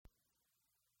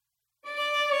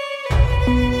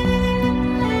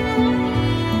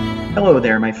Hello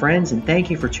there, my friends, and thank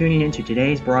you for tuning in to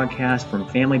today's broadcast from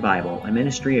Family Bible, a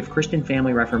ministry of Christian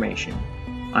Family Reformation.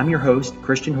 I'm your host,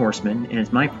 Christian Horseman, and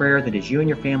it's my prayer that as you and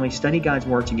your family study God's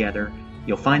Word together,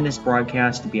 you'll find this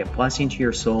broadcast to be a blessing to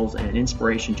your souls and an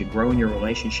inspiration to grow in your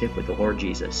relationship with the Lord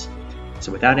Jesus.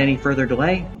 So without any further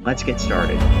delay, let's get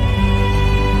started.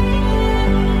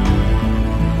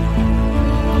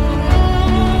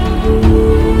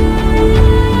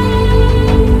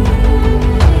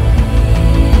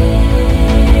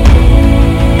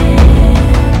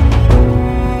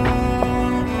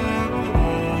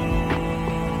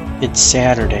 It's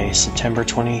Saturday, September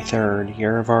 23rd,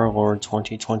 year of our Lord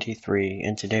 2023,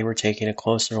 and today we're taking a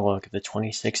closer look at the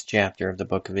 26th chapter of the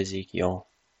book of Ezekiel.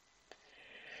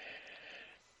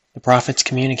 The prophet's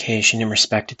communication in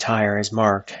respect to Tyre is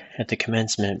marked at the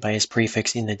commencement by his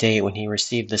prefixing the date when he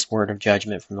received this word of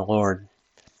judgment from the Lord.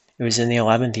 It was in the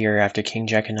 11th year after King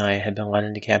Jeconiah had been led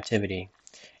into captivity,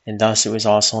 and thus it was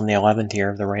also in the 11th year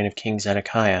of the reign of King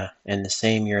Zedekiah, and the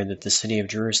same year that the city of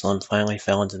Jerusalem finally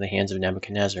fell into the hands of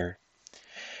Nebuchadnezzar.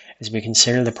 As we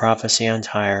consider the prophecy on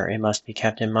Tyre, it must be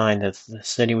kept in mind that the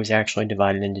city was actually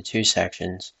divided into two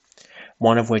sections,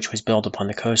 one of which was built upon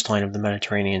the coastline of the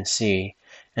Mediterranean Sea,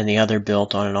 and the other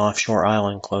built on an offshore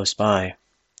island close by.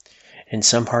 In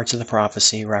some parts of the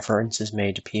prophecy, reference is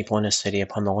made to people in a city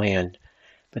upon the land,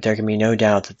 but there can be no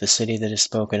doubt that the city that is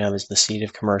spoken of as the seat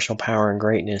of commercial power and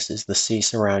greatness is the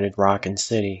sea-surrounded rock-and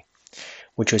city,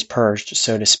 which was perched,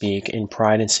 so to speak, in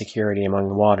pride and security among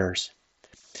the waters.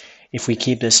 If we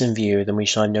keep this in view, then we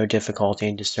shall have no difficulty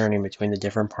in discerning between the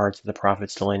different parts of the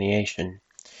prophet's delineation,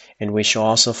 and we shall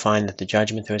also find that the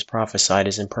judgment that was prophesied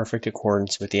is in perfect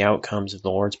accordance with the outcomes of the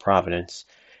Lord's providence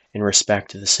in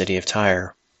respect to the city of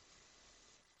Tyre.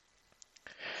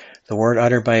 The word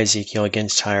uttered by Ezekiel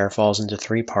against Tyre falls into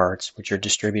three parts, which are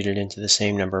distributed into the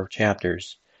same number of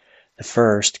chapters. The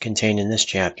first, contained in this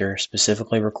chapter,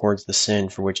 specifically records the sin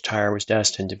for which Tyre was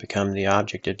destined to become the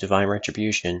object of divine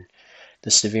retribution,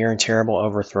 the severe and terrible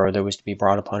overthrow that was to be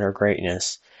brought upon her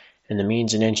greatness, and the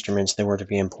means and instruments that were to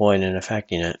be employed in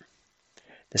effecting it.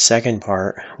 The second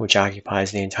part, which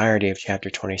occupies the entirety of chapter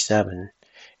 27,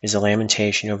 is a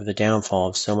lamentation over the downfall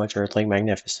of so much earthly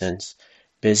magnificence,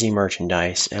 busy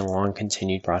merchandise, and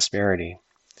long-continued prosperity.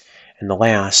 And the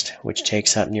last, which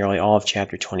takes up nearly all of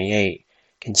chapter 28,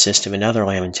 consists of another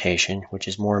lamentation, which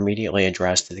is more immediately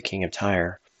addressed to the king of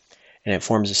Tyre, and it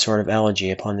forms a sort of elegy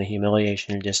upon the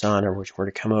humiliation and dishonor which were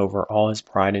to come over all his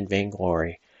pride and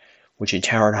vainglory, which had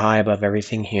towered high above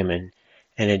everything human,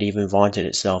 and had even vaunted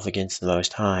itself against the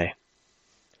Most High.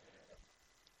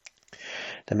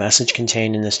 The message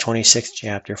contained in this 26th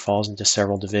chapter falls into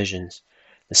several divisions: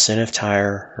 the sin of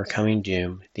Tyre, her coming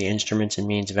doom, the instruments and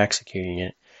means of executing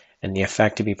it, and the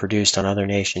effect to be produced on other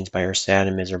nations by her sad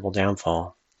and miserable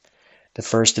downfall. The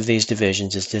first of these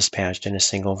divisions is dispatched in a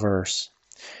single verse.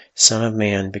 Son of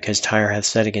man, because Tyre hath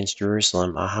said against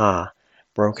Jerusalem, Aha,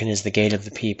 broken is the gate of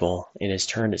the people, it has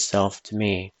turned itself to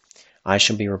me, I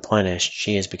shall be replenished,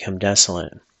 she has become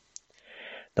desolate.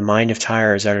 The mind of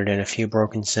Tyre is uttered in a few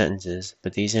broken sentences,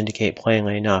 but these indicate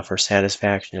plainly enough her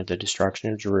satisfaction at the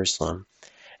destruction of Jerusalem,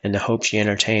 and the hope she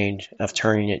entertained of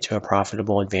turning it to a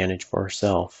profitable advantage for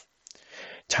herself.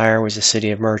 Tyre was a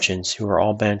city of merchants who were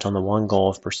all bent on the one goal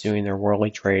of pursuing their worldly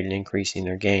trade and increasing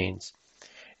their gains,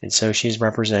 and so she is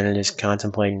represented as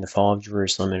contemplating the fall of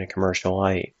Jerusalem in a commercial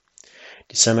light.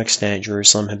 To some extent,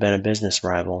 Jerusalem had been a business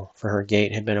rival, for her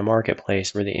gate had been a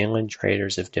marketplace where the inland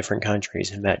traders of different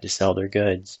countries had met to sell their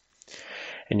goods.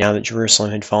 And now that Jerusalem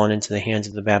had fallen into the hands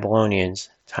of the Babylonians,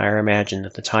 Tyre imagined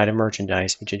that the tide of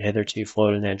merchandise which had hitherto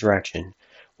flowed in that direction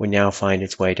would now find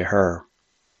its way to her.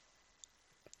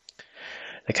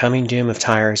 The coming doom of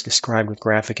Tyre is described with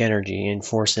graphic energy in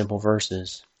 4 simple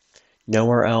verses.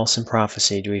 Nowhere else in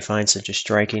prophecy do we find such a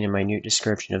striking and minute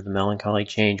description of the melancholy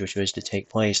change which was to take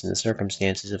place in the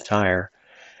circumstances of Tyre,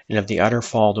 and of the utter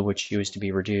fall to which she was to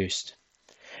be reduced.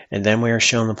 And then we are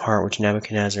shown the part which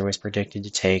Nebuchadnezzar was predicted to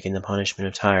take in the punishment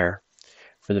of Tyre,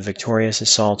 for the victorious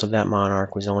assault of that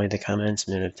monarch was only the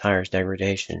commencement of Tyre's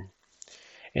degradation.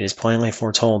 It is plainly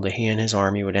foretold that he and his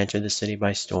army would enter the city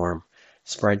by storm,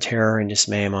 spread terror and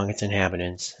dismay among its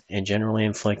inhabitants, and generally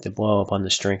inflict a blow upon the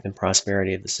strength and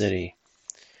prosperity of the city.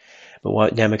 But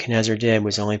what Nebuchadnezzar did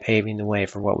was only paving the way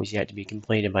for what was yet to be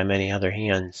completed by many other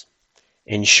hands.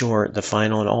 In short, the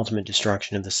final and ultimate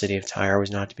destruction of the city of Tyre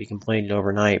was not to be completed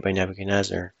overnight by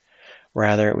Nebuchadnezzar.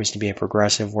 Rather, it was to be a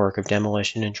progressive work of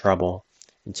demolition and trouble,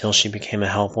 until she became a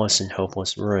helpless and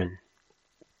hopeless ruin.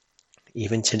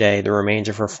 Even today, the remains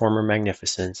of her former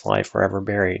magnificence lie forever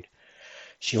buried.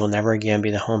 She will never again be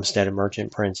the homestead of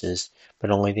merchant princes, but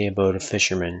only the abode of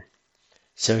fishermen.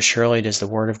 So surely does the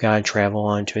Word of God travel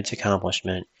on to its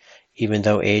accomplishment, even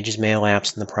though ages may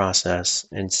elapse in the process,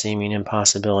 and seeming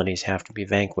impossibilities have to be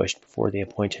vanquished before the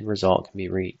appointed result can be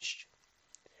reached.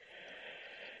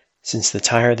 Since the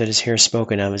Tyre that is here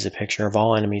spoken of is a picture of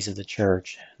all enemies of the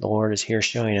Church, the Lord is here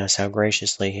showing us how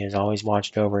graciously He has always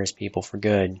watched over His people for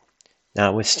good,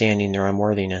 notwithstanding their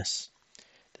unworthiness.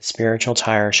 The spiritual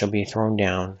Tyre shall be thrown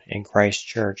down, and Christ's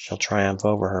Church shall triumph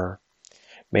over her.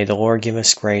 May the Lord give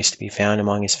us grace to be found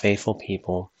among His faithful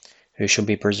people, who shall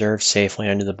be preserved safely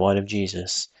under the blood of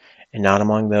Jesus, and not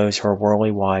among those who are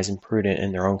worldly wise and prudent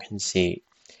in their own conceit,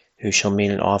 who shall meet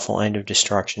an awful end of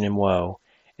destruction and woe,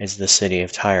 as the city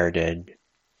of Tyre did.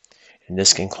 And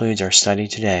this concludes our study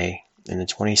today in the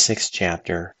 26th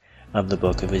chapter of the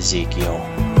book of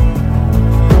Ezekiel.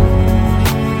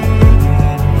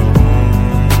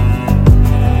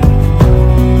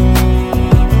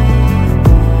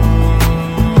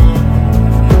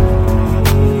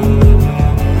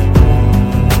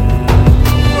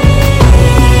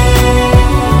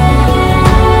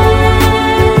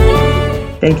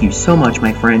 Thank you so much,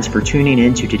 my friends, for tuning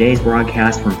in to today's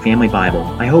broadcast from Family Bible.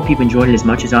 I hope you've enjoyed it as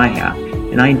much as I have,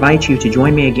 and I invite you to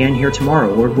join me again here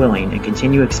tomorrow, Lord willing, and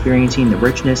continue experiencing the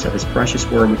richness of His precious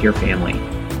Word with your family.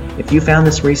 If you found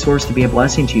this resource to be a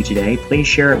blessing to you today, please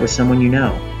share it with someone you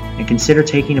know, and consider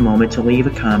taking a moment to leave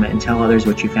a comment and tell others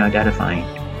what you found edifying.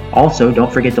 Also,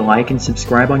 don't forget to like and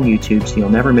subscribe on YouTube so you'll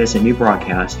never miss a new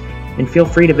broadcast. And feel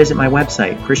free to visit my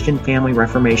website,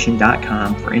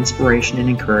 ChristianFamilyReformation.com, for inspiration and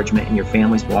encouragement in your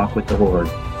family's walk with the Lord.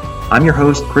 I'm your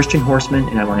host, Christian Horseman,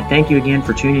 and I want to thank you again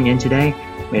for tuning in today.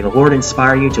 May the Lord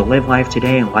inspire you to live life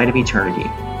today in light of eternity.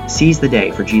 Seize the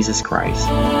day for Jesus Christ.